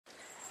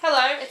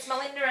it's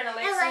Melinda and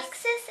Alexis.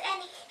 Alexis,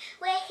 and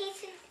we're here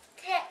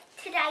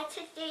today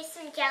to do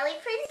some geli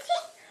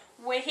printing.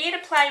 We're here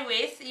to play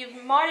with, you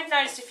might have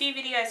noticed a few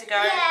videos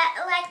ago.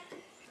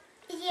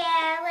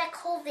 Like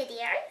haul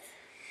videos.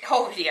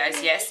 Haul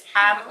videos, yes.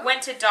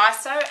 Went to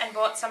Daiso and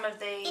bought some of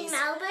these. In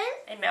Melbourne.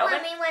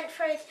 When we went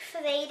for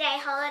the E-Day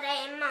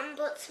holiday and Mum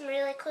bought some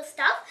really cool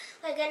stuff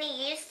we're going to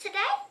use today.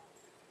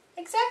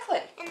 Exactly.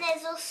 And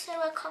there's also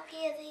a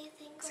copy of these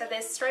things. So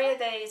there's 3 of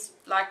these,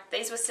 like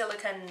these were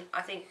silicone,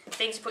 I think,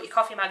 things you put your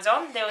coffee mugs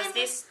on. There was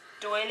this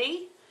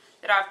doily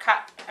that I've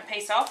cut a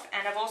piece off,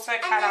 and I've also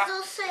cut up. And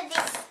there's also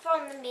this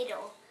from the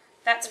middle.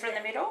 That's from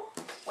the middle.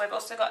 We've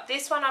also got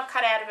this one I've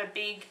cut out of a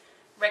big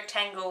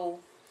rectangle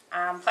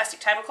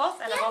plastic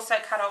tablecloth, and I've also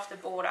cut off the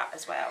border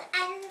as well.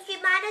 And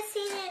you might have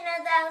seen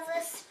there was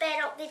a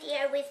sped up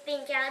video with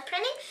Bin Geli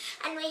Printing,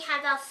 and we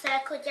have our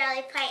circle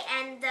jelly plate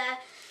and the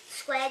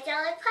square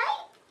jelly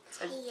plate.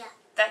 So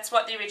that's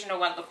what the original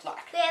one looked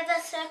like. We have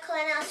a circle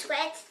and our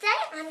square today.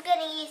 I'm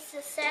going to use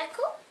the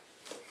circle.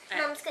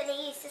 Mum's going to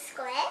use the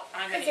square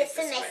because it's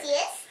the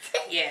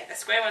messiest. Yeah, the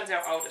square one's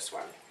our oldest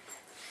one.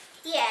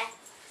 Yeah.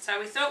 So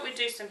we thought we'd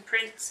do some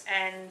prints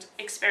and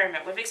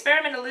experiment. We've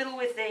experimented a little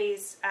with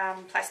these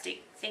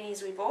plastic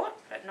thingies we bought,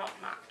 but not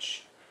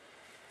much.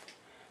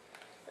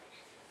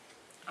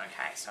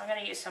 Okay, so I'm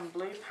going to use some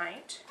blue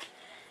paint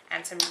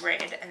and some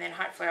red, and then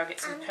hopefully I'll get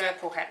some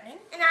purple happening.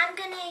 And I'm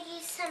going to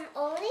use some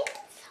olives.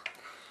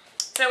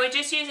 So we're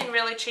just using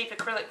really cheap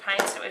acrylic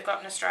paints that we've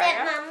got in Australia.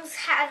 That Mum's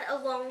had a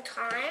long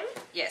time.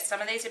 Yes,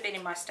 some of these have been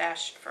in my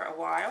stash for a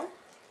while.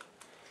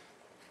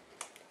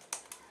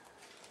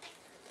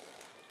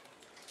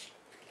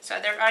 So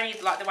they're only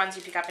like the ones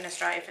you pick up in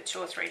Australia for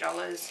 $2 or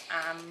 $3.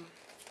 And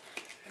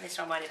this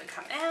one won't even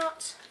come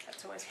out.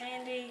 That's always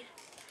handy.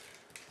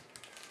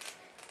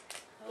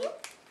 Oh,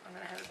 I'm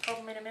going to have a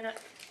problem in a minute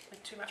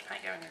with too much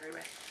paint going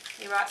everywhere.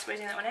 You're right,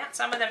 squeezing that one out.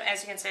 Some of them,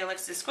 as you can see,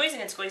 Alexis is squeezing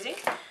and squeezing.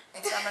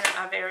 And some of them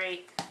are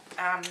very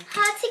hard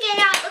to get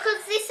out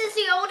because this is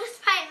the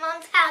oldest paint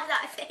Mum's had,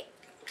 I think.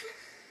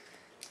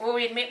 Will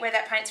we admit where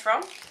that paint's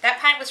from? That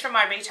paint was from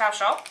my retail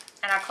shop,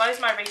 and I closed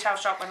my retail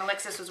shop when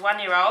Alexis was 1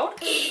 year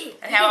old.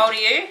 And how old are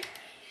you?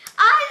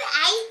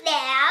 I'm 8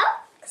 now.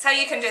 So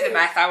you can do the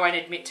math. I won't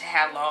admit to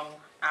how long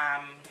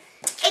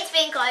it's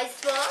been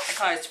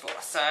closed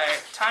for. So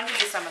time to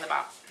use some of them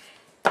up.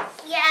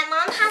 Yeah,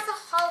 Mum has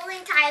a whole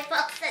entire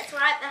box that's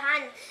right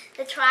behind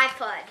the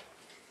tripod.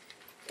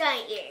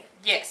 Don't you?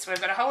 Yes, we've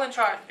got a whole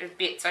entire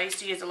bits. I used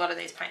to use a lot of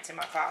these paints in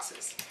my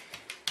classes.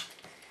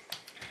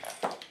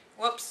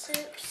 Whoops.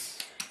 Oops.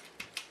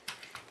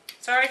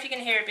 Sorry if you can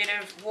hear a bit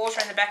of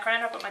water in the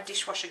background. I've got my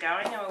dishwasher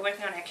going, and we're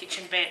working on our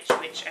kitchen bench,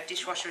 which our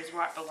dishwasher is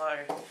right below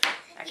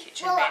our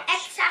kitchen bench. Well,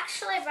 it's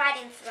actually right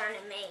in front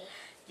of me.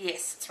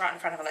 Yes, it's right in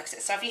front of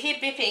Alexis. So if you hear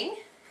bipping,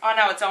 I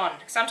know it's on.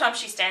 Sometimes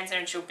she stands there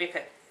and she'll bip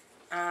it.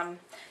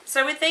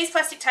 So with these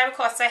plastic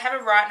tablecloths, they have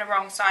a right and a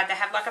wrong side. They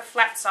have like a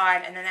flat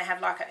side, and then they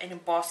have like an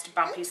embossed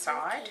bumpy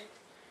side.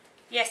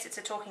 Yes, it's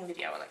a talking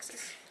video,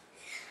 Alexis.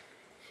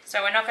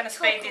 So we're not going to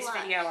speed this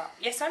video up.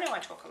 Yes, I know I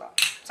talk a lot.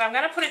 So I'm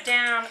going to put it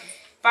down,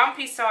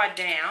 bumpy side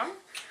down,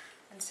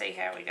 and see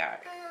how we go.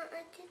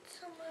 I did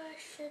somewhere I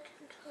shouldn't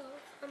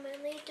have. I'm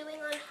only doing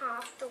on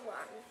half the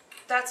one.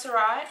 That's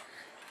alright.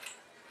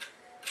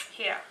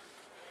 Here.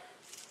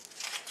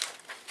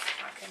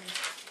 I can...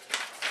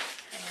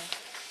 Hang on.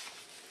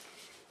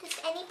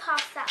 Just any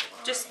past that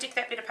line. Just stick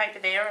that bit of paper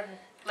there and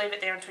leave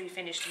it there until you're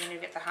finished, and then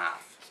you'll get the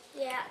half.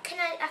 Yeah, can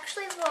I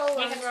actually roll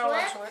onto it? You can roll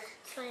onto it.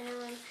 So I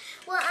know.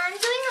 Well, I'm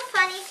doing a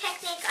funny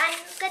technique.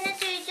 I'm going to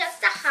do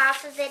just a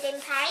half of it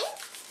in paint.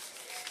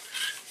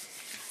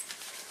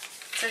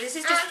 So this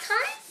is just...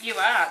 You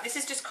are. This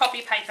is just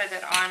copy paper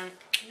that I'm...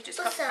 You just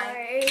got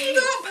paint. You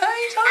got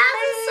paint on me. That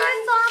was so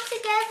far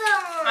together.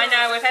 I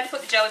know, we've had to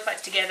put the jelly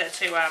plates together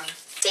to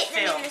fit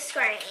them in the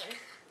screen.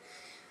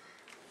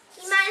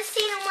 You might have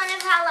seen in one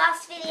of our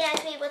last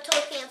videos we were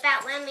talking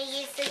about when we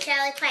used the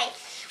jelly plate.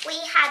 We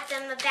had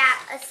them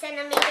about 1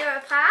 centimetre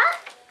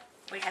apart.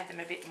 We had them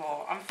a bit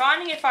more. I'm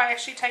finding if I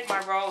actually take my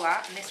roller,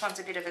 and this one's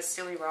a bit of a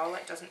silly roller,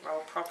 it doesn't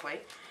roll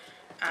properly,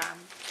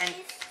 and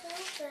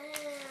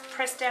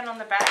press down on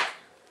the back.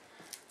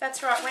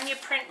 That's right, when you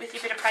print with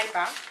your bit of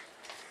paper,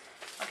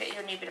 I'll get you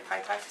a new bit of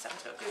paper because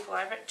something's got goop all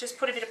over it. Just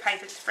put a bit of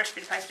paper, a fresh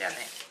bit of paper down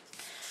there.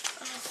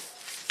 Oh.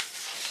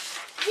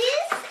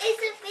 This is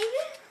a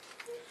bit...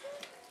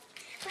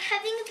 We're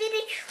having a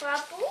bit of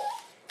trouble.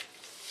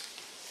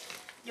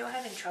 You're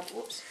having trouble,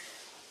 whoops.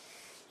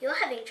 You're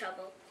having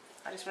trouble.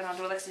 I just went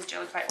onto Alexis'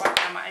 jelly plate, wiped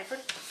down my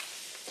apron.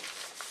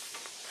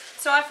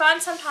 So I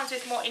find sometimes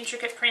with more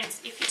intricate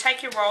prints, if you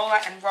take your roller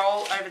and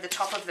roll over the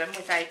top of them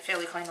with a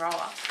fairly clean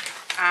roller,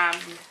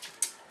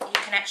 you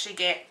can actually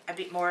get a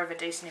bit more of a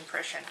decent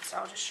impression. So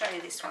I'll just show you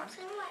this one.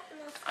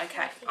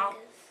 Okay,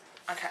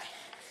 okay.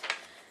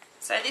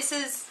 So this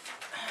is,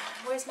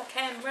 where's my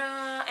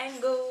camera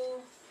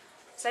angle?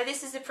 So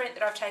this is the print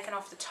that I've taken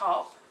off the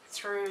top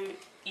through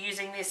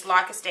using this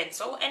like a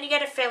stencil, and you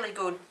get a fairly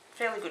good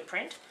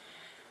print.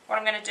 what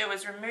I'm going to do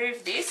is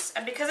remove this,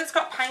 and because it's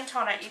got paint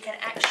on it, you can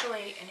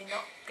actually, and you're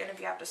not going to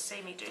be able to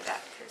see me do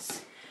that,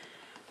 because,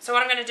 so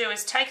what I'm going to do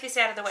is take this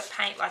out of the wet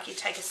paint like you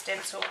take a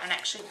stencil and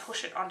actually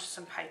push it onto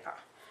some paper.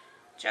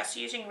 Just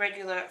using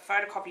regular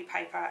photocopy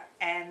paper,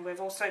 and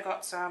we've also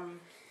got some,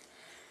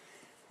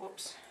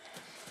 whoops,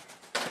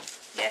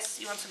 yes,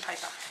 you want some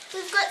paper.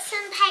 We've got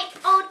some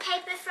old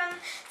paper from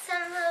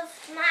some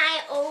of my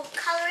old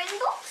colouring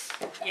books.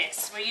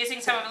 Yes, we're using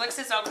some of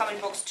Alexis' old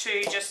colouring books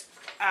to just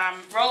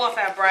roll off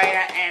our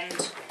brayer,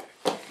 and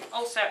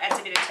also adds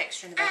a bit of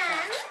texture in the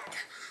background.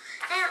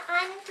 And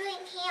I'm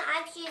doing here,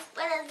 I've used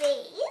one of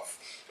these,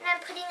 and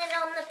I'm putting it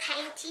on the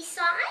painty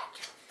side.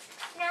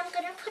 Now I'm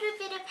going to put a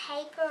bit of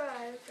paper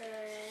over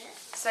it.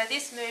 So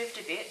this moved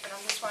a bit, but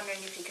I'm just wondering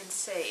if you can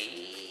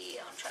see.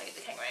 I'm trying to get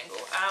the camera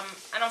angle.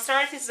 And I'm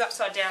sorry if this is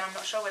upside down. I'm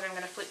not sure whether I'm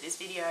going to flip this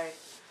video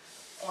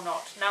or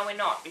not. No, we're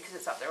not, because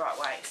it's up the right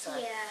way. So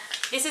yeah.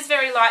 This is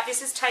very light.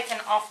 This is taken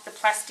off the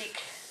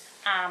plastic.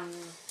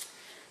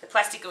 The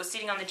plastic that was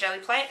sitting on the jelly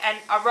plate, and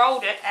I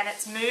rolled it, and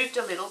it's moved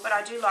a little, but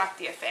I do like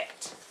the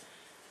effect.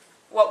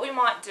 What we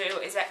might do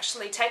is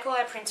actually take all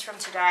our prints from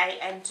today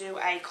and do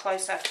a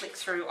closer flick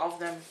through of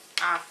them.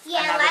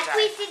 Yeah, like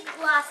we did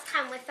last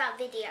time with our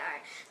video,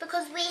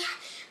 because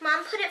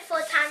Mum put it 4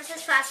 times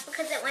as fast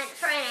because it went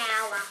for an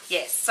hour.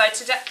 Yes, so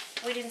today,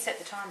 we didn't set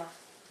the timer.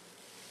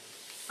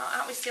 Oh,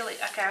 aren't we silly?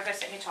 Okay, I'll go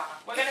set my timer.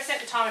 We're going to set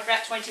the timer for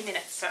about 20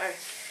 minutes, so.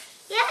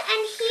 Yeah,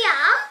 and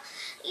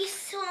here, you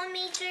saw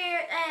me do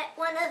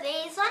one of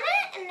these on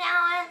it, and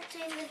now I'll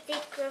do the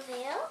big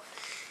reveal.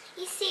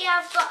 You see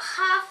I've got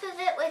half of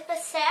it with a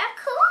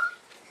circle,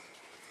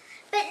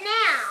 but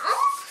now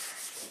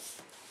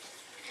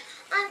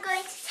I'm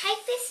going to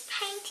take this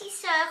painty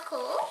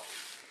circle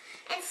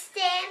and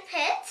stamp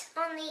it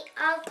on the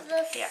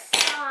other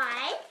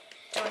side.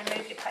 Do you want to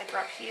move your paper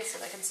up here so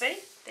they can see?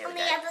 There on we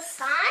the go. other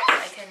side?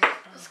 They can,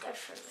 Let's go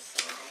from the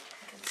side.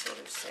 I can sort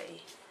of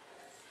see.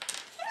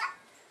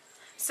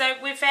 So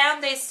we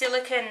found these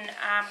silicone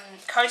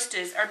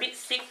coasters are a bit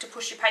thick to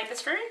push your paper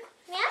through.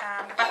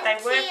 Yeah. But they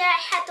work. Here I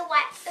had the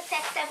white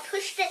effect. I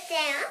pushed it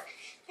down.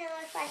 Now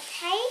if I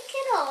take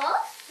it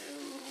off.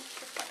 Ooh,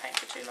 left my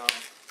paper too long.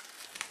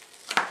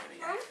 Oh, there we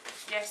go.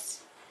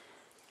 Yes.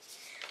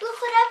 Look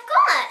what I've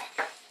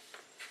got.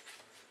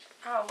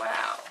 Oh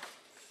wow.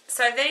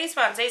 So these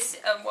ones, these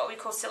what we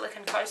call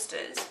silicone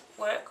coasters,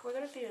 work. We're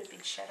going to be a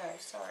big shadow.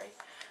 Sorry.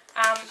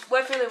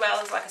 Work really well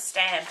as like a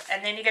stamp,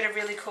 and then you get a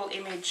really cool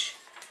image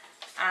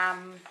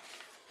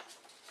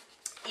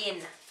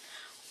in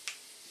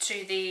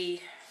to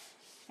the,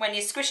 when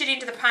you squish it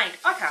into the paint.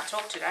 I can't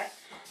talk today.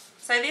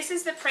 So this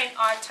is the print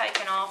I've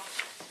taken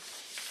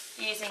off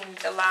using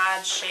the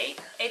large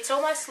sheet. It's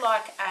almost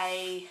like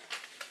a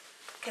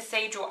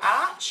cathedral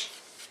arch.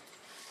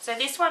 So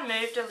this one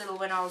moved a little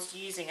when I was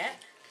using it.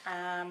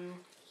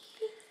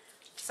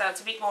 So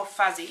it's a bit more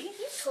fuzzy.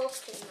 You talk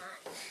too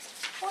much.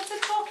 Well, it's a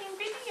talking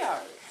video.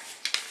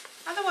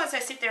 Otherwise they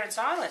sit there in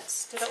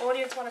silence. Do the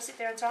audience want to sit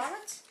there in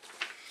silence?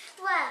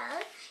 Well,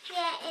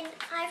 yeah, and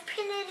I've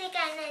printed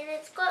again, and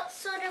it's got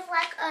sort of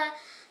like a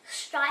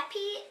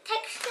stripy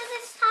texture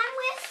this time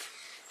with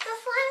the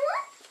flower.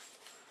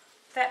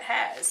 That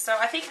has. So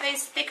I think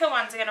these thicker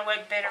ones are going to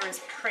work better as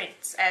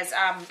prints, as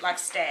like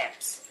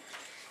stamps.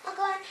 I'll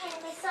go and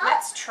hang this up.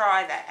 Let's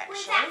try that actually.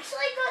 We've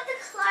actually got the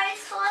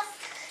clothes horse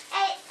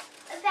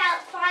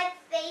about 5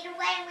 feet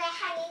away, and we're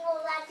hanging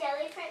all our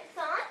jelly prints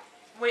on.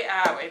 We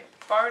are. We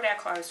borrowed our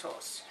clothes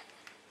horse.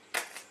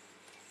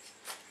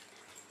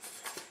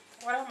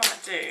 What I might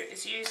do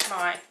is use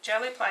my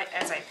jelly plate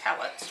as a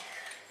palette.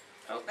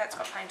 Oh, that's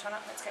got paint on it.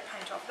 Let's get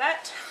paint off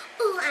that.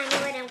 Oh, I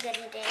know what I'm going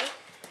to do.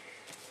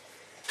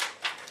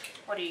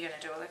 What are you going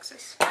to do,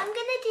 Alexis? I'm going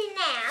to do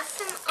now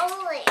some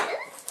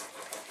olives.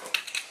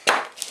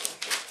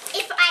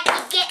 If I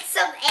can get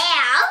some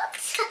out.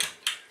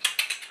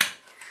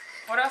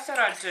 What I thought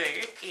I'd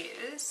do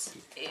is,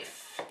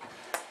 if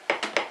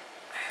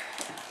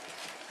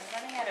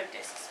I'm running out of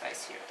desk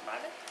space here at the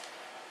moment.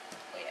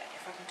 Oh yeah,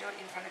 if I can do it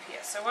in front of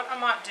here. So what I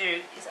might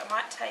do is I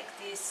might take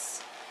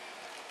this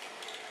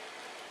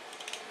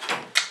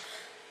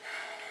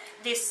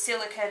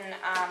silicone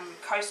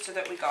coaster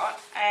that we got,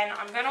 and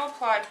I'm going to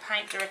apply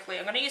paint directly.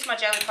 I'm going to use my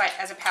jelly plate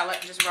as a palette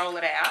and just roll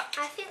it out.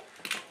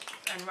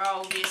 And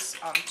roll this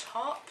on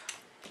top.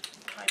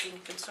 Hoping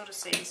you can sort of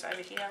see this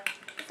over here.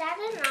 Is that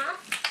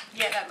enough?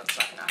 Yeah, that looks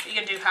like enough. You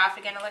can do half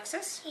again,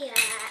 Alexis? Yes.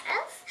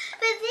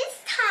 But this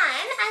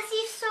time, as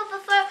you saw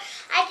before,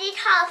 I did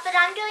half, but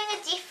I'm doing a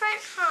different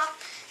half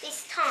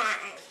this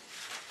time.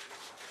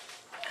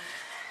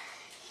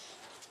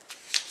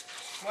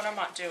 What I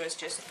might do is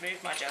just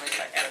move my jelly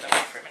plate out of the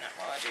way for a minute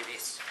while I do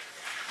this.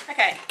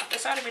 Okay,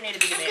 decided we need a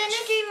bigger bench. I'm going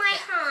to do my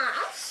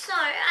half, so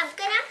I'm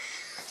going to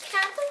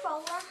count the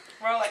roller.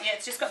 Roll it, yeah,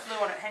 it's just got glue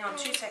on it. Hang on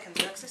 2 seconds,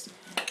 Alexis.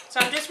 So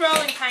I'm just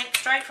rolling paint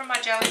straight from my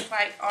jelly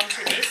plate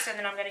onto this, and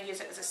then I'm going to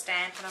use it as a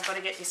stamp, and I've got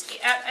to get this,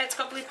 it's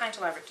got blue paint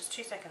all over it. Just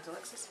 2 seconds,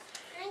 Alexis.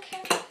 Okay,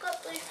 I've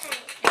got blue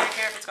paint. You don't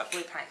care if it's got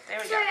blue paint. There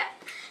we go.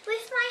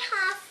 With my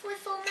half,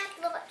 with all my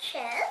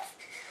blotches,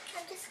 I'm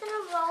I'm just going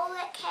to roll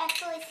it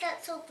carefully so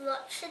it's all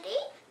blotchy.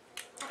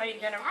 Oh, you're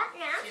going to...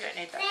 Now, You don't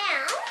need that.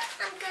 Now,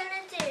 I'm going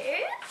to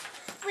do,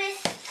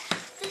 with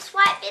this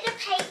white bit of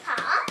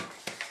paper,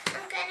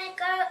 I'm going to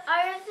go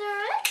over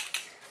it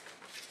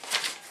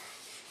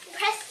and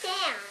press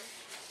down.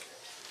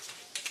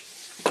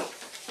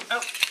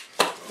 Oh.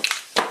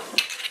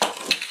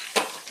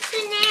 So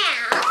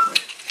now,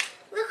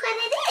 look what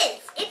it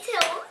is. It's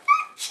all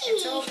blotchy.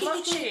 It's all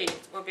blotchy.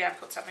 We'll be able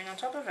to put something on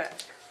top of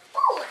it.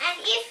 Oh, and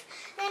if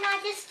then I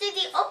just do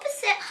the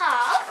opposite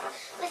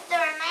half with the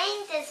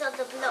remainders of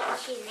the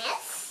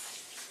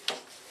blotchiness,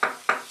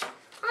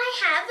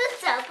 I have a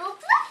double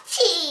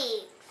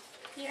blotchy.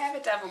 You have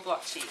a double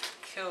blotchy.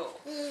 Cool.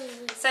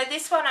 So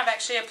this one I've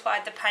actually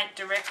applied the paint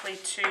directly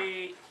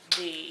to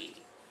the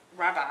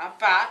rubber,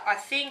 but I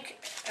think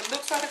it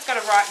looks like it's got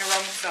a right and a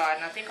wrong side,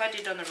 and I think I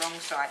did on the wrong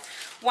side.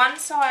 One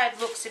side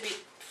looks a bit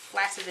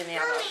flatter than the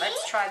other. Mommy,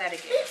 Let's try that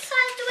again. Which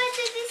side do I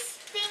do this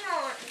thing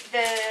on?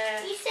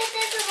 You said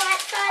there's a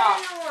right side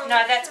and a wrong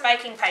No, that's side.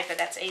 baking paper.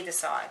 That's either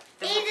side.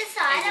 Either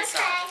side, Either okay.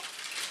 side.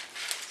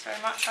 So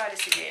I might try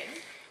this again.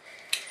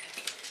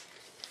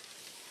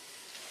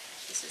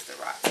 This is the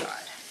right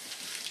side.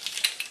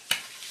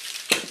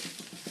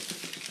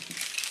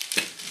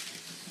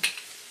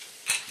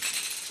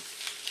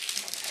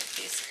 I'll take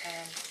this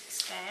and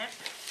stamp.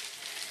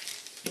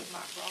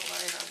 Might roll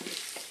over with.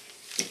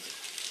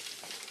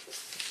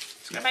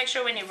 Just gotta make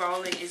sure when you're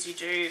rolling is you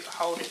do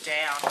hold it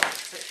down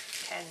so it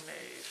can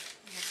move.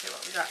 Let's see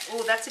what we got.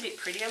 Oh, that's a bit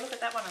prettier. Look at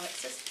that one,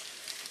 Alexis.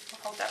 I'll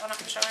hold that one up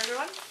and show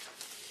everyone.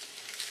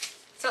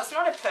 So it's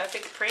not a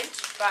perfect print,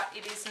 but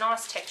it is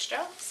nice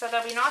texture. So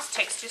there'll be nice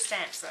texture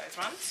stamps, those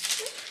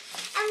ones.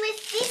 And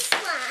with this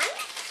one,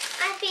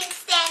 I've been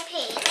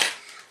stamping.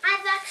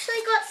 I've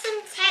actually got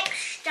some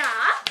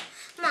texture.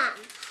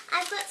 Mum,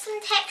 I've got some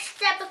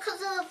texture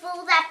because of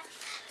all that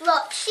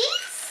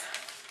blotches.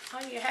 Oh,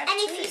 you have And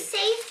too. if you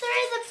see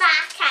through the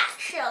back,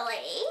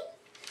 actually,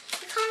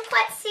 you can't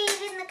quite see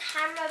it in the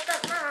camera,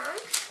 but Mum,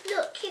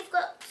 look, you've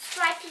got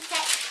stripy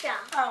texture.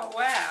 Oh,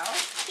 wow.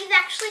 You've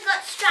actually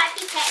got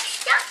stripy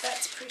texture.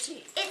 That's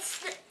pretty.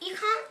 It's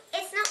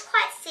not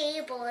quite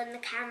seeable in the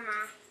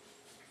camera.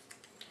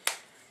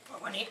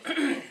 What one are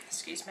you,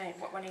 excuse me,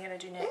 what one are you going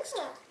to do next?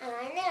 And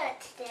I know what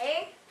to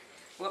do.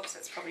 Whoops,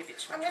 that's probably a bit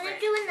too I'm much going red.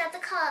 to do another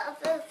colour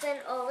other than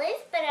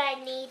olive, but I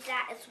need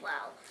that as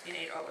well. You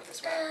need olive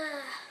as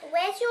well.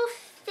 Where's your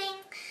thing?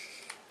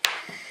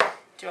 Do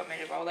you want me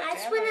to roll that I down?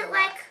 just want or it what?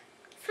 like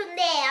from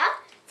there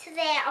to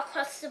there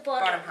across the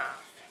bottom. Bottom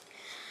half.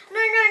 No,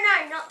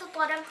 not the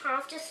bottom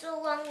half, just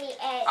along the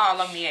edge. Oh,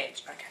 along the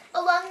edge, okay.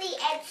 Along the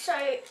edge, so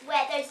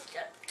where those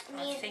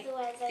I think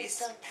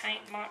this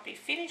paint might be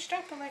finished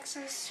up,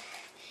 Alexis.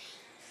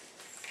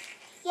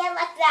 Yeah,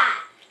 like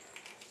that.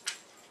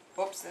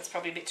 Whoops, that's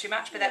probably a bit too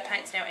much, but that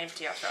paint's now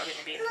empty. I'll throw it in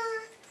the bin.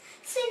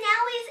 So now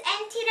we've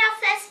emptied our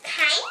first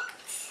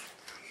paint.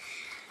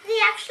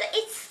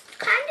 It's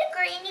kind of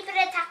greeny, but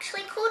it's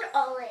actually called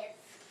olive.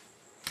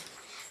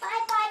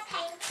 Bye bye,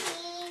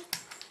 painty.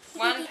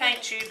 One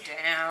paint tube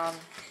down.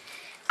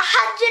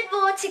 100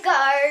 more to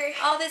go.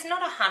 Oh, there's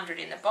not 100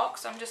 in the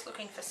box. I'm just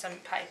looking for some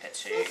paper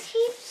to There's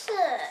heaps of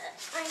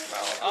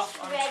roll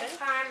off onto. red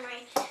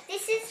primary.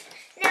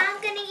 Now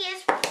I'm going to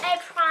use a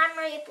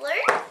primary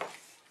blue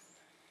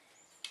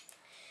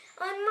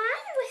on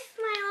mine with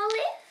my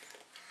olive.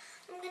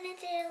 I'm going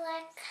to do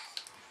like...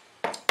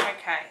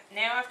 Okay,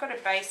 now I've got a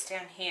base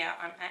down here.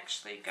 I'm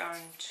actually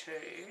going to...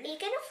 Are you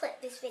going to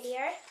flip this video?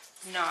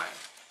 No,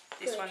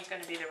 this Good. one's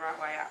going to be the right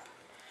way up.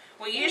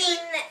 Well, You usually...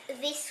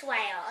 mean this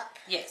way up?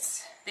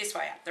 Yes, this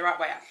way up, the right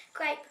way up.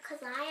 Great, because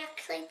I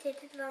actually did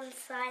it on the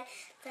side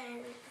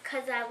then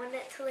because I want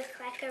it to look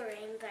like a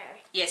rainbow.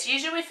 Yes,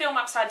 usually we film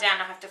upside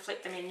down. I have to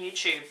flip them in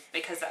YouTube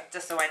because that's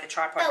just the way the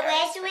tripod But goes.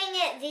 we're doing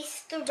it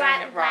the Doing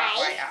right it right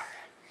way. way up.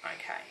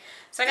 Okay.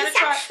 So I'm going It's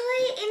to try...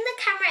 actually, in the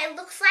camera, it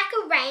looks like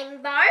a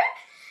rainbow,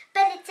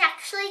 but it's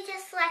actually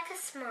just like a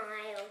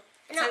smile.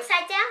 An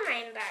upside down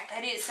rainbow.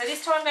 It is. So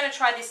this time I'm going to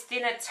try this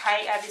thinner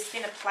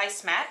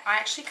placemat. I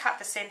actually cut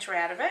the centre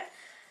out of it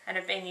and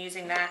have been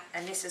using that,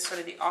 and this is sort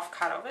of the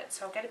off-cut of it.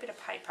 So I'll get a bit of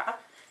paper.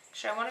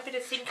 So I want a bit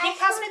of thin... Can you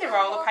pass me the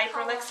roll of paper,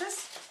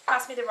 Alexis?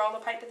 Pass me the roll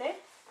of paper there.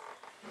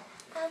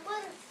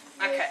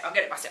 Okay, I'll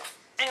get it myself.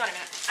 Hang on a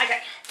minute. Okay.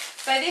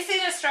 So this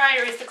in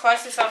Australia is the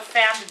closest I've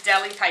found to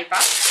deli paper.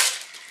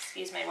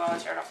 Excuse me while I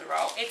tear it off the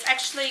roll. It's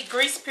actually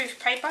greaseproof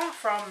paper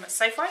from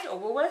Safeway or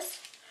Woolworths.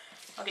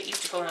 I'll get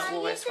used to calling it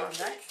Woolworths one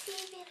day.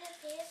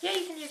 Yeah,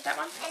 you can use that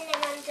one. And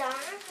then I'm done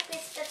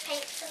with the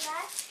paint for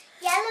that.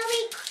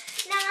 Yellowy.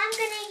 Now I'm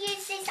going to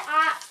use these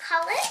art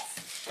colours.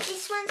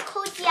 This one's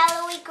called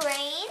yellowy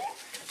green.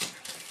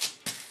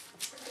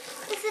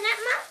 Isn't it,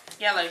 Mum?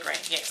 Yellow green,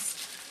 yes.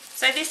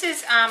 So this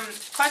is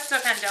closest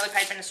I've found deli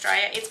paper in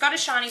Australia. It's got a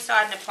shiny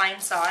side and a plain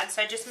side,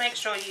 so just make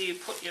sure you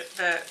put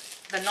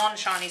the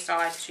non-shiny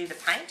side to the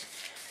paint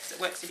so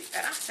it works a bit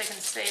better. So you can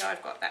see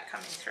I've got that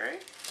coming through.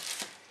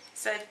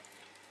 So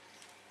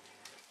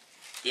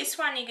this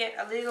one you get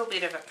a little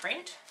bit of a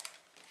print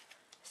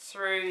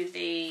through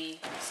the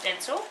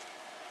stencil.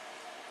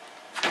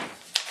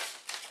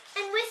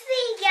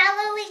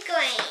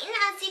 green.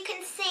 As you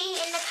can see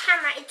in the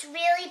camera, it's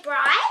really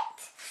bright.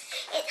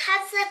 It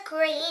has the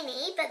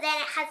greeny, but then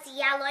it has the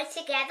yellow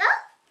together.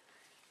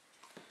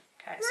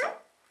 Okay, so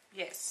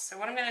yes. So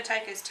what I'm going to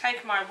take is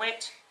take my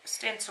wet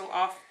stencil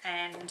off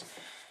and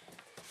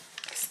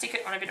stick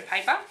it on a bit of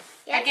paper.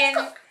 Again,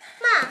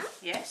 Mum.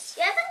 Yes.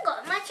 You haven't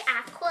got much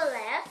aqua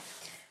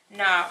left.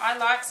 No, I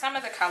like some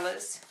of the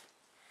colours.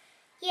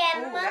 Yeah,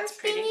 Ooh, Mum's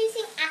been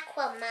using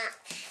aqua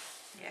much.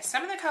 Yeah,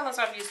 some of the colours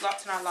I've used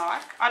lots and I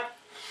like.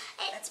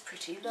 That's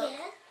pretty. Look.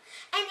 Yeah.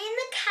 And in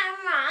the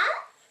camera.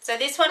 So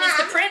this one is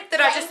the print that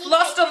I just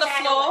lost on the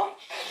floor.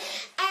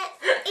 And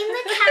in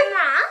the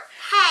camera,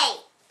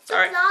 hey.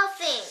 Sorry. I'm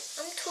laughing.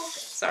 I'm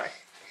talking. Sorry.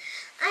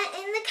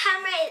 In the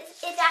camera,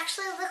 it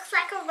actually looks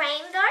like a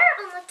rainbow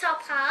on the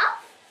top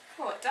half.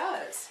 Oh, it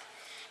does.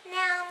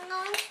 Now I'm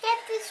going to get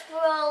this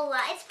roller.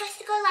 It's supposed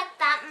to go like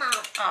that, Mum.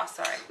 Oh,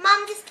 sorry.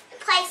 Mum just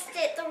placed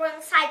it the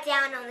wrong side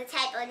down on the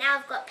table, and now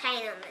I've got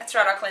paint on it. That's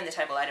right, I cleaned the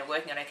table later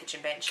working on our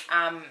kitchen bench.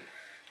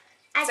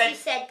 As you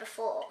said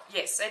before.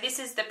 Yes, so this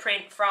is the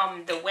print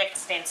from the wet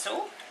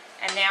stencil,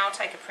 and now I'll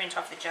take a print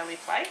off the jelly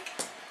plate.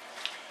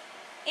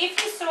 If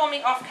you saw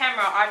me off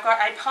camera, I've got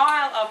a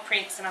pile of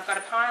prints and I've got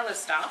a pile of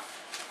stuff,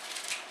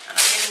 and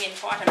I'm getting in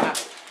quite a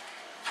muddle.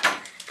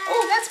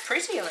 Oh, that's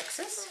pretty,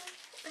 Alexis.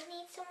 I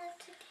need someone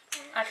to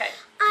do that. Okay,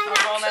 I've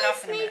I'll roll that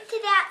off in a minute. smoothed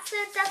it out so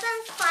it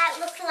doesn't quite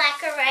look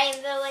like a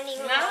rainbow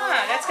anymore.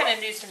 No, that's going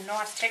to do some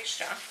nice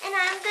texture. And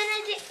I'm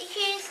going to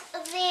use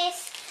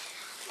this.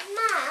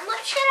 Mum,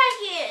 what should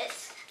I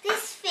use?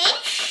 This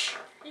fish?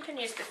 You can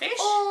use the fish.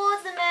 Or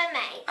the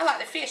mermaid? I like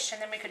the fish, and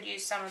then we could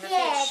use some of the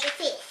Yeah, fish. the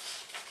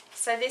fish.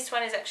 So this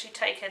one is actually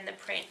taken the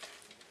print.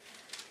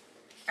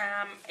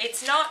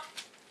 It's not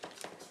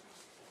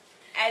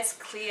as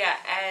clear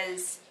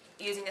as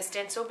using a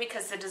stencil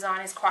because the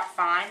design is quite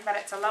fine, but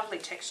it's a lovely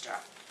texture.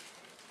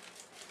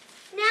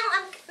 Now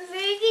I'm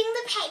moving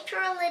the paper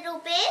a little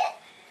bit,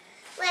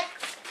 like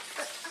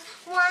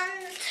 1,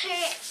 2,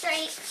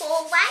 3,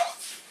 4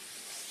 ways.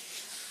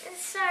 And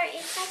so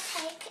if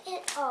I take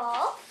it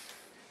off,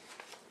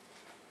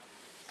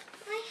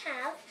 I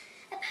have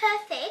a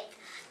perfect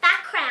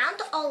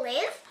background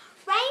olive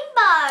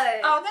rainbow.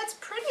 Oh, that's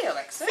pretty,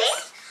 Alexis.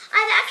 See?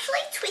 I've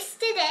actually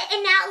twisted it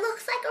and now it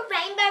looks like a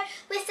rainbow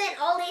with an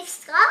olive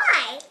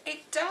sky.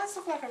 It does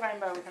look like a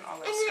rainbow with an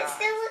olive And sky. it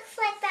still looks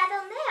like that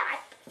on there. I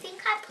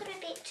think I put a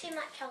bit too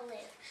much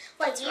olive.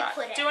 Well, you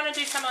put it. Do you want to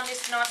do some on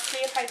this nice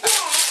clear paper?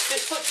 Yeah.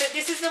 Just put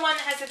this is the one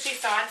that has the two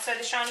sides, so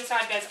the shiny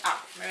side goes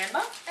up,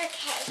 remember?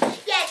 Okay.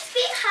 Yeah, it's a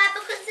bit hard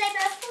because they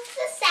both look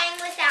the same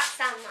without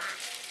sunlight.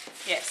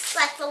 Yes.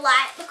 Like the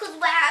light, because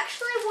we're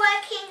actually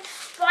working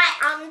right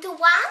under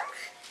one.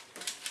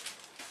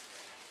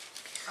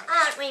 Okay.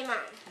 Aren't we, Mum?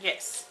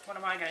 Yes. What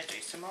am I going to do?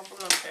 Some more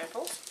blue and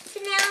purple. So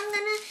now I'm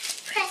going to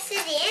press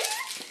it in.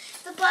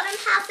 The bottom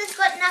half has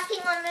got nothing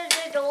on it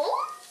at all.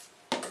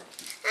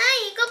 Ah,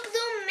 you got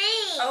blue on me.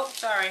 Oh,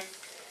 sorry.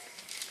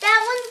 That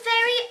one's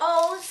very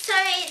old, so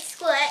it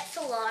squirts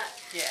a lot.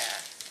 Yeah.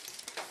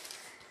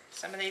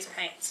 Some of these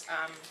paints,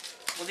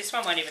 well, this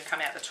one won't even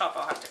come out the top.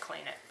 I'll have to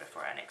clean it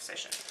before our next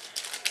session.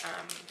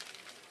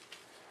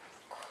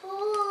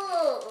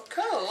 Cool.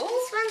 Cool.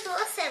 This one's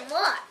awesome.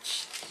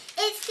 Watch.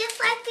 It's just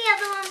like the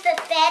other one,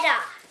 but better.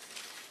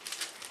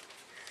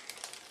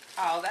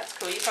 Oh, that's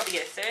cool. You probably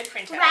get a third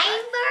print out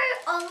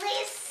Rainbow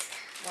olives.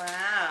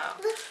 Wow.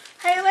 Look,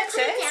 Hey, Alexis.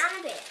 put it down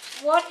a bit.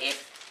 What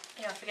if...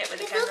 I forget where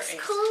the camera It is.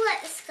 looks cool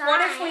at the sky.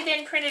 What if we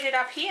then printed it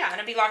up here and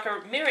it'd be like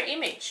a mirror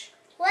image?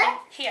 What? And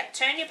here,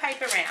 turn your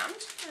paper around.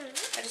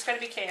 I just got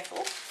to be careful.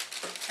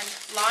 And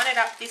line it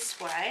up this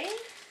way.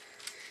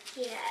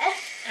 Yeah.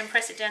 And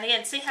press it down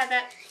again. See how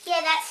that... Yeah,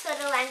 that's sort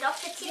of lined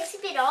off. It tips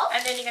a bit off.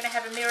 And then you're going to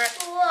have a mirror...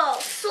 Whoa,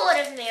 sort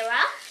of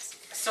mirror.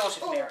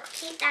 Sort of mirror.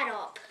 Keep that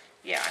up.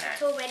 Yeah, I know.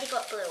 It's already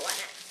got blue on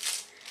it.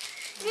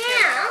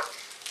 Now,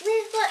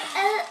 we've got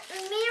a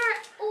mirror.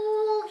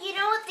 Oh, you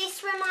know what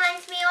this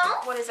reminds me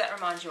of? What does that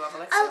remind you of,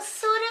 Alexis? A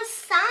sort of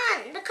sun,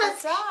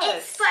 because It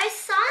does. it's both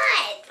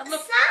sides. And The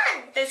look,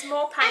 sun. There's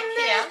more paint And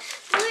here.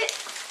 the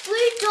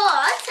blue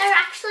dots are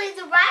actually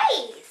the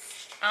rays.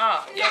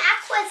 Oh, And yeah. the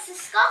aqua's the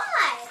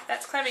sky.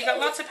 That's clever. You've got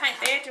lots of paint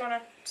there. Do you want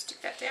to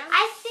stick that down?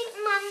 I think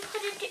Mum put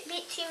a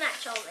bit too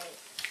much olive.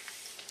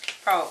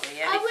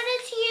 Probably, yeah. I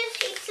wanted to use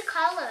heaps of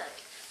colours.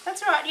 That's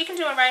all right. You can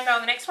do a rainbow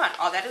on the next one.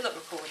 Oh, that'll look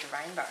cool with the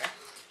rainbow.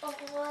 Oh,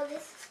 well,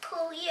 this is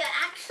cool. You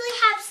actually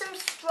have some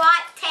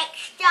stripe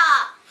texture.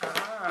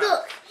 Ah.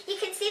 Look, you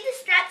can see the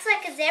stripes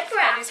like a zebra.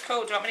 That is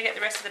cool. Do you want me to get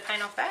the rest of the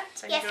paint off that?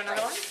 So you Yes, do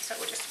another please. one? So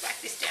we'll just whack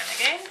this down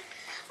again.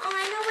 Oh,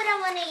 I know what I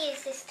want to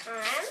use this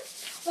time.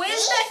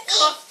 Where's that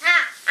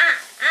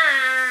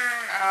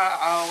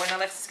Oh, when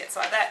Alexis gets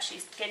like that,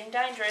 she's getting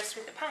dangerous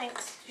with the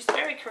paints. She's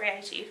very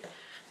creative.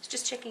 She's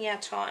just checking our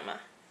timer.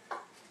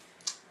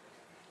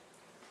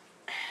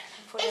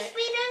 If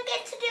we don't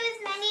get to do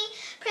as many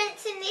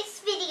prints in this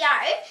video,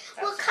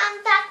 we'll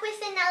come back with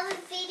another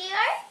video.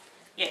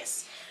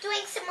 Yes.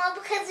 Doing some more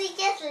because we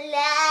just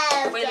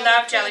love We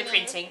love jelly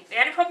printing. The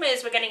only problem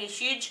is we're getting a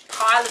huge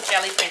pile of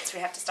jelly prints.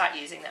 We have to start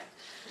using them.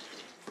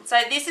 So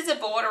this is a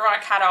border I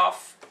cut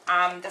off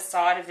the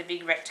side of the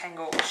big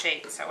rectangle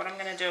sheet. So what I'm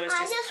going to do is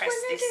just press this. I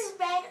just want to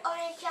do red,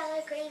 orange,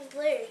 yellow, green,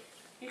 blue.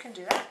 You can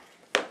do that.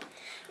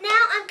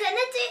 Now I'm going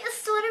to do a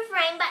sort of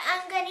rainbow.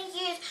 I'm going to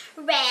use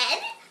red,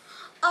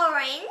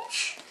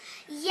 orange,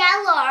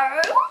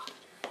 yellow,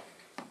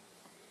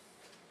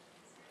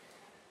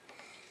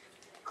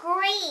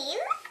 green,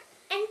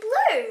 and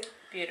blue.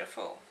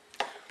 Beautiful.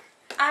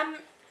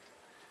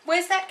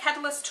 Where's that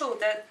catalyst tool?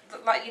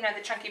 Like, you know,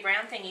 the chunky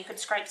brown thing. You could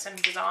scrape some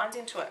designs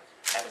into it.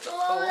 That would look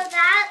cool.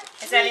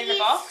 Is that in the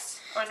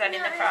box or is that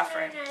in the craft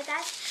room? No,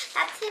 that's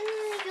in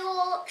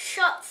your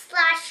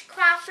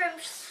shop/craft room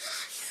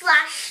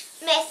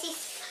 / messy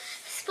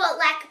spot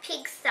like a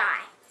pigsty.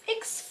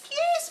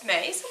 Excuse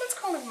me, someone's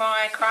calling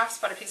my craft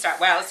spot a pigsty.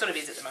 Well, it sort of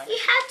is at the moment. You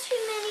have too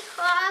many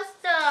craft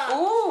stuff.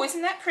 Oh,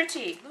 isn't that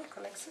pretty? Look,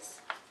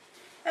 Alexis.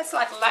 That's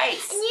like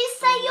lace. And you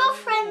say your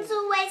friends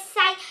always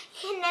say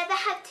you can never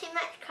have too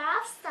much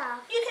craft stuff.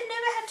 You can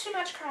never have too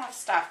much craft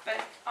stuff, but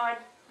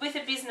with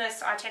a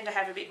business, I tend to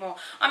have a bit more.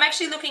 I'm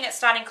actually looking at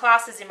starting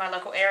classes in my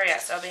local area,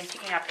 so I've been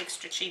picking up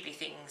extra cheapy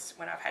things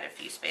when I've had a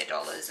few spare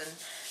dollars and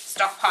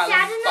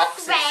stockpiling boxes.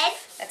 Is that enough red?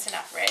 That's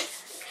enough red.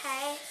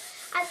 Okay.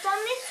 I've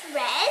done this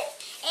red.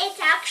 It's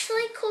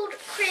actually called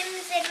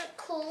Crimson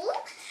Cool,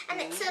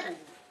 and it's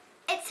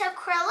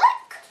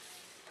acrylic.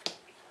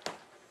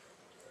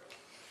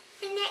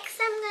 And next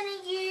I'm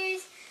going to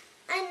use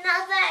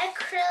another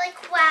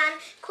acrylic one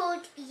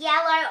called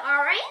Yellow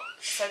Orange.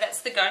 So that's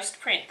the ghost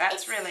print.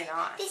 That's really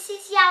nice. This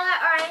is Yellow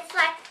Orange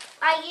like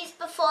I used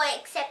before,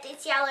 except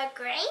it's yellow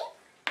green.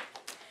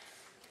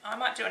 I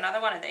might do another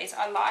one of these.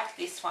 I like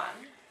this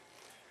one.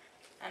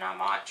 And I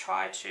might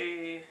try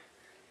to...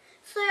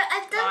 So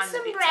I've done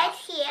some red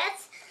here.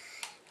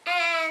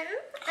 And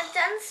I've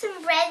done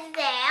some red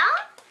there.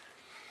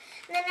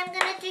 And then I'm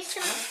going to do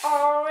some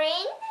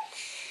orange.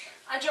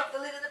 I dropped the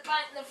lid of the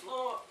paint on the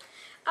floor.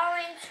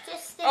 Orange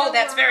just Oh,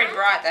 that's very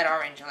bright, that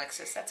orange,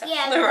 Alexis. That's a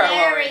fluoro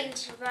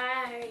orange.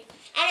 Very.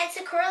 And it's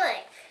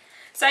acrylic.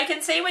 So you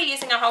can see we're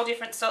using a whole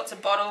different sorts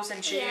of bottles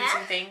and tubes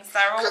and things.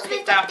 They're all because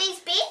we've got these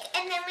big,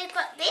 and then we've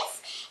got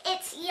this.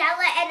 It's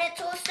yellow, and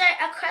it's also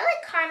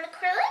acrylic, chrome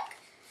acrylic.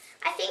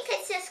 I think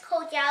it's just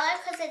called yellow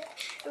because it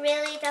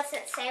really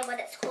doesn't say what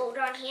it's called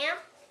on here.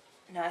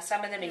 No,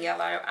 some of them are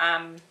yellow.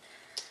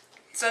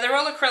 So they're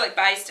all acrylic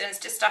based, and it's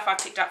just stuff I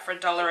picked up for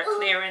 $1 at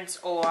clearance,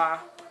 or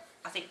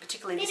I think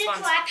particularly this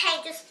one's... dry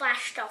paint just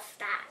splashed off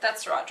that.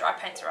 That's right, dry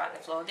paint's right on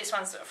the floor. This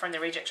one's from the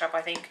reject shop,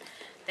 I think.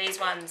 These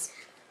ones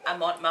are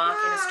Montmark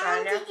in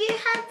Australia. Did you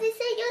have this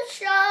at your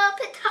shop?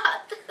 It's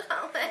hard to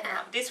come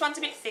out. This one's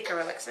a bit thicker,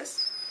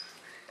 Alexis.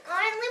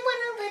 I only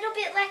want a little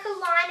bit like a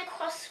line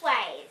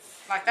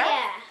crossways. Like that?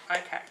 Yeah.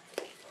 Okay.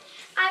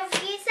 I've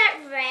used that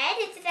red.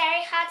 It's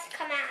very hard to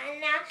come out. And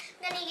now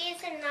I'm going to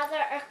use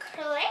another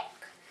acrylic.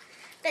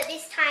 But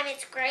this time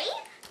it's green.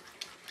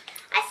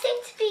 I seem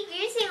to be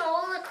using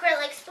all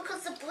acrylics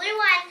because the blue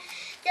one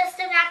just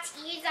about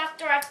to use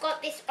after I've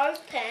got this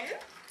open.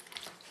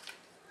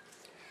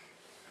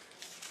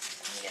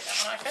 Can you get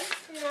that one open?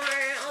 No,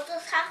 I'll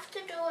just have to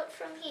do it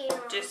from here.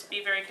 Just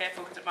be very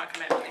careful because it might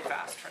come out really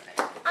fast from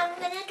there. I'm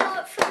going to do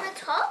it from the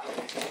top.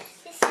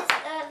 This is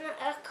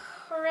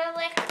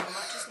acrylic. I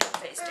might just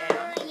knock these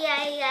down.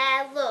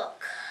 Yeah,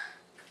 look.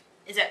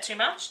 Is that too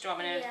much? Do you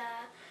want me to...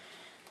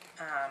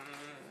 Yeah.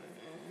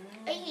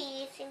 Are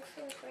you using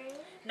some green?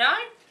 No,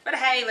 but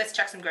hey, let's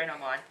chuck some green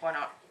on mine. Why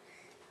not?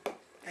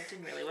 That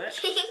didn't really work.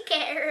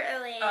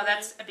 Oh,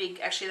 that's a big...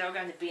 Actually, they'll go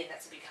in the bin.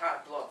 That's a big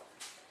hard blob.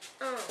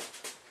 Oh.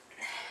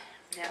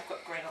 Now I've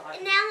got green all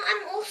over. Now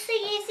I'm also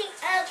using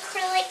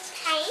acrylic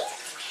paint.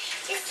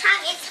 This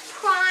time it's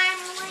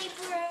primary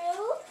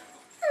blue.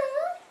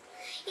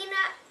 You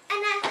know,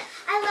 and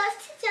I love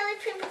to Geli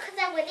Print because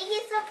I want to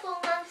use up all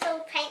months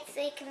old paint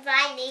so you can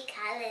buy new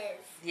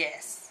colours.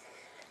 Yes.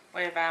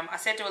 I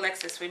said to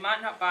Alexis, we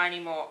might not buy any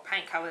more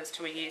paint colours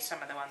till we use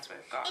some of the ones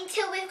we've got.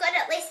 Until we've got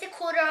at least a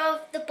quarter of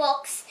the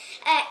box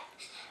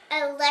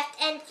left,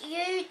 and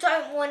you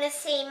don't want to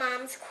see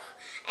Mum's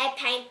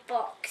paint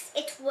box.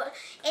 It's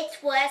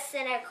worse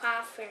than a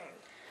craft room.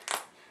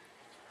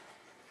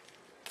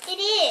 It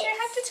is. Do you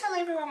have to tell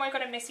everyone we've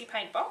got a messy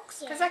paint box?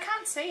 Because I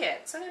can't see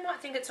it, so they might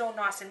think it's all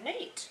nice and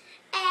neat.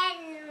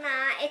 And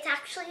it's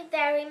actually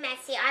very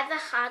messy. I have a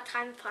hard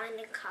time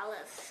finding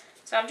colours.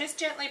 So I'm just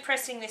gently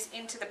pressing this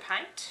into the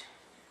paint,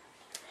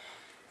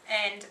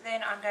 and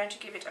then I'm going to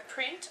give it a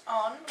print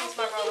on with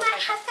my roller paper. You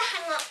might have to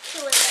hang up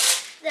two of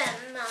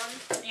them,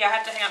 Mum. Yeah, I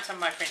have to hang up some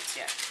of my prints,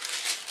 yeah.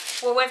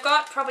 Well, we've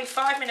got probably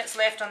 5 minutes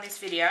left on this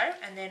video,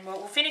 and then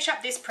we'll finish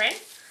up this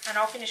print, and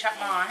I'll finish up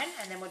mine,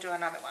 and then we'll do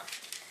another one.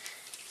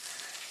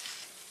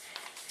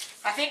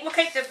 I think we'll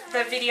keep the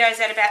videos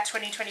at about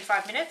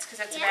 20-25 minutes, because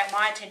that's about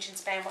my attention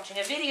span watching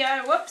a video.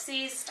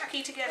 Whoopsies,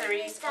 stucky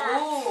togetheries.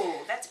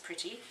 Oh, that's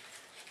pretty.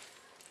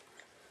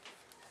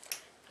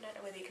 I don't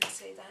know whether you can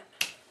see that.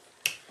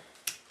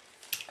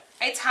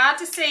 It's hard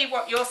to see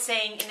what you're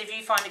seeing in the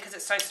viewfinder because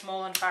it's so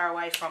small and far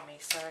away from me.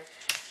 So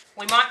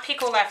we might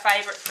pick all our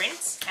favourite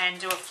prints and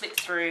do a flip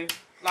through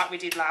like we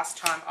did last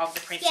time of the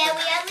prints. Yeah,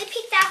 we only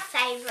picked our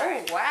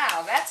favourite. Oh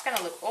wow, that's going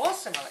to look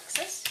awesome,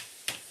 Alexis.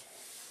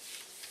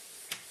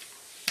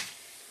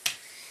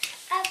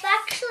 I've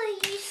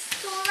actually used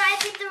I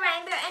did the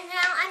rainbow, and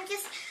now I'm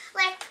just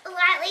like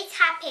lightly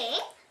tapping,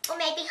 or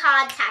maybe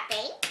hard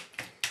tapping,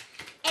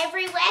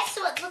 everywhere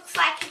so it looks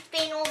like it's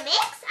been all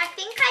mixed. I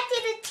think I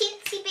did a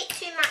teensy bit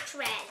too much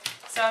red.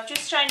 So I've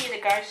just shown you the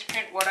ghost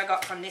print, what I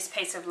got from this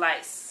piece of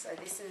lace. So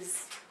this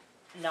is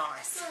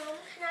nice. Mom,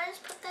 can I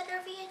just put that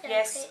over here?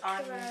 Yes,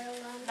 I'm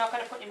not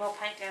going to put any more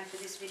paint down for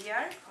this video.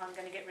 I'm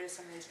going to get rid of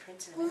some of these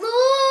prints in a minute. Look!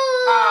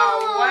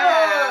 Oh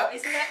wow,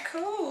 isn't that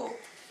cool?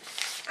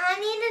 I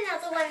need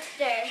another one to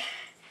do.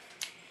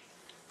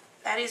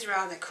 That is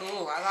rather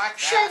cool, I like that.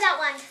 Show that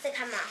one to the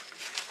camera.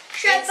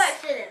 Show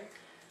both of them.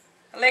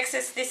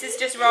 Alexis, this is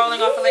just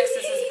rolling off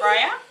Alexis's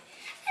brayer.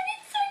 And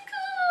it's so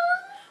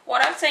cool.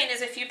 What I've seen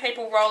is a few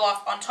people roll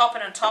off on top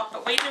and on top,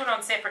 but we do it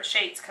on separate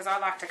sheets because I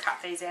like to cut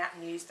these out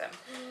and use them.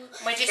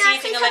 We're just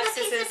using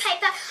Alexis's... piece of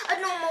paper, a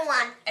normal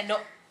one. And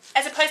not,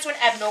 as opposed to an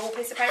abnormal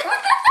piece of paper. A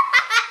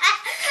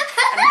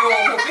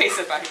normal piece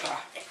of paper.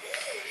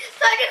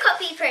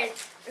 Photocopy print.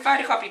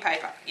 Photocopy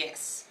paper,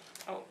 yes.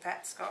 Oh,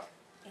 that's got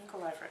ink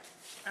all over it.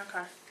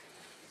 Okay.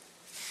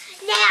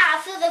 Now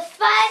for the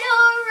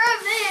final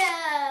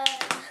reveal.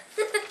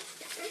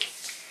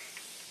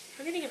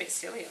 We're getting a bit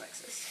silly,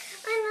 Alexis.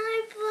 I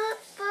know,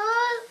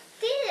 but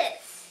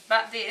this.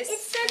 But this.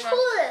 It's so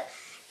cool.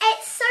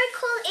 It's so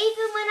cool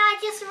even when I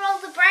just roll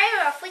the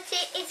brayer off, which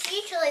is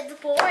usually the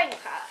boring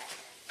part.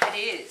 It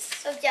is.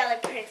 Of Geli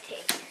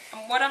Printing.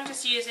 And what I'm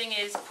just using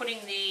is putting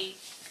the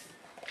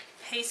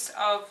piece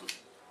of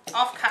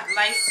off-cut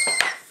lace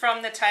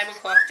from the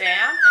tablecloth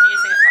down and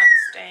using it like a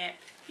stamp.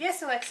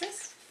 Yes,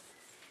 Alexis?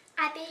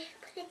 I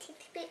put a teeny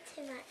bit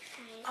too much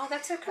paint. Oh,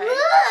 that's okay. Look.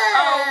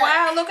 Oh,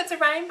 wow, look, it's a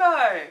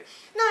rainbow.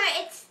 No,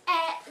 it's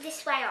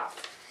this way up.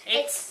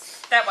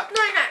 It's that way.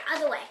 No,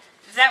 other way.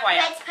 That way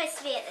It's up. supposed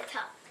to be at the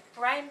top.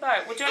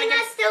 Rainbow. Well, do you And want to I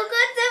still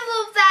got the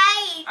full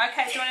page.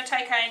 Okay, do you want to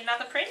take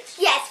another print?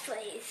 Yes,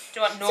 please. Do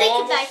you want So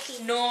you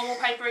can normal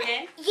paper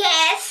again?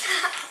 Yes.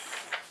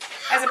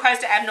 As opposed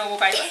to abnormal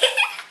paper?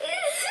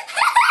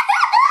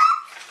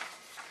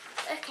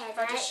 Okay,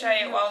 I'll just show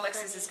you while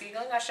Alexis is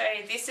giggling. I'll show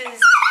you. This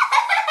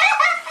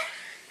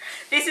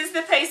is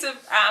the piece of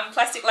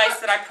plastic lace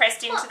that I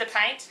pressed into the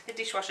paint. The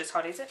dishwasher's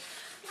hot, is it?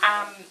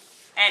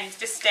 And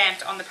just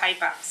stamped on the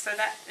paper. So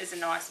that is a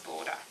nice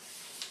border.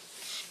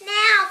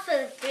 Now for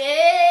the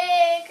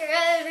big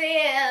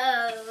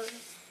reveal.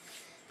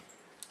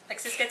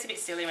 Alexis gets a bit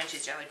silly when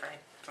she's Geli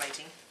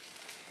plating.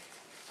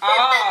 Oh,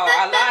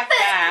 I like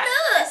that.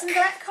 Look. Isn't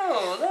that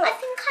cool? Look. I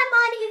think I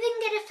might even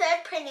get a third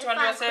print if Do you want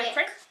to I'm do a third quick.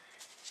 print?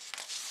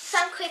 If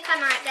I'm quick, I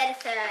might get a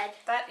third.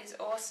 That is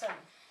awesome.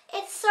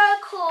 It's so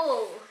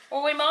cool.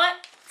 Well, we might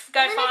go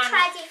I'm going to find...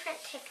 try a different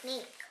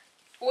technique.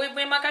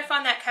 We might go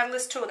find that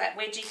catalyst tool, that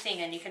wedgie thing,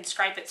 and you can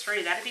scrape it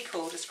through. That'd be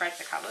cool to scrape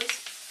the colours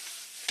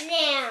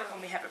Now,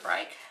 when we have a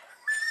break.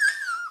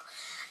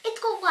 it's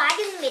got white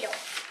in the middle.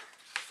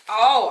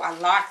 Oh, I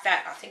like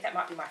that. I think that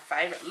might be my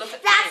favourite. Look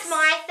at That's this.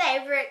 my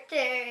favourite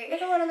too.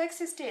 Look at what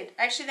Alexis did.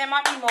 Actually, there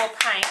might be more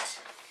paint.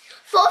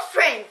 Fourth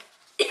print.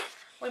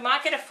 We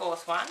might get a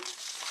fourth one.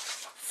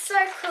 So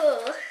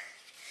cool.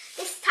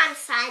 This time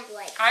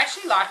sideways. I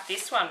actually like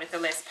this one with the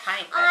less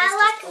paint. I That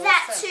like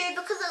that awesome. too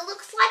because it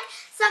looks like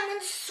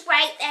someone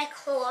scraped their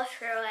claw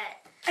through it.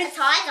 A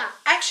tiger.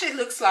 Actually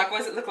looks like, what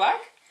does it look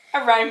like?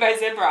 A rainbow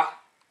zebra.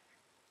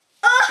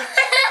 Oh.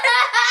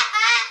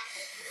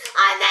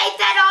 I made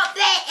that up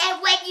there,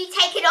 and when you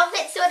take it off,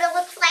 it sort of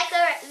looks like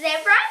a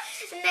zebra.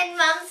 And then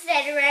Mum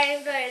said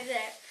rainbow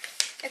zebra.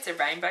 It's a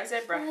rainbow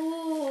zebra.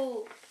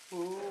 Ooh.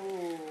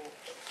 Ooh.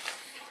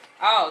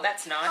 Oh,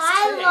 that's nice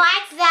I too.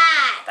 like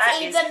that. That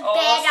even is awesome.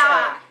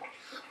 better.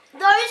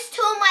 Those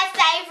two are my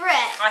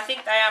favourite. I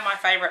think they are my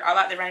favourite. I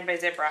like the rainbow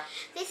zebra.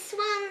 This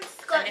one's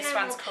got And this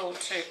no one's more. cool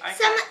too. Okay.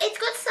 It's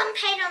got some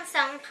paint on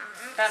some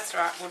parts. That's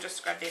right. We'll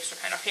just grab the extra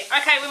paint off here.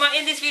 Okay, we might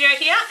end this video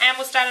here and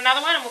we'll start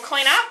another one and we'll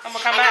clean up and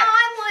we'll come and back.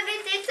 I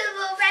wanted this a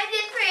little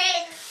rabbit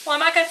print. Well, I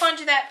might go find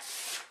you that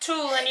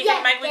tool and you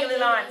can make wiggly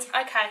lines.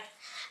 Yeah. Okay.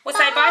 We'll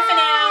say bye for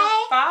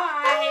now.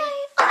 Bye.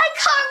 I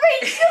can't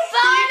reach the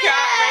button. You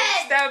can't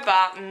reach the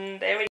button. There we go.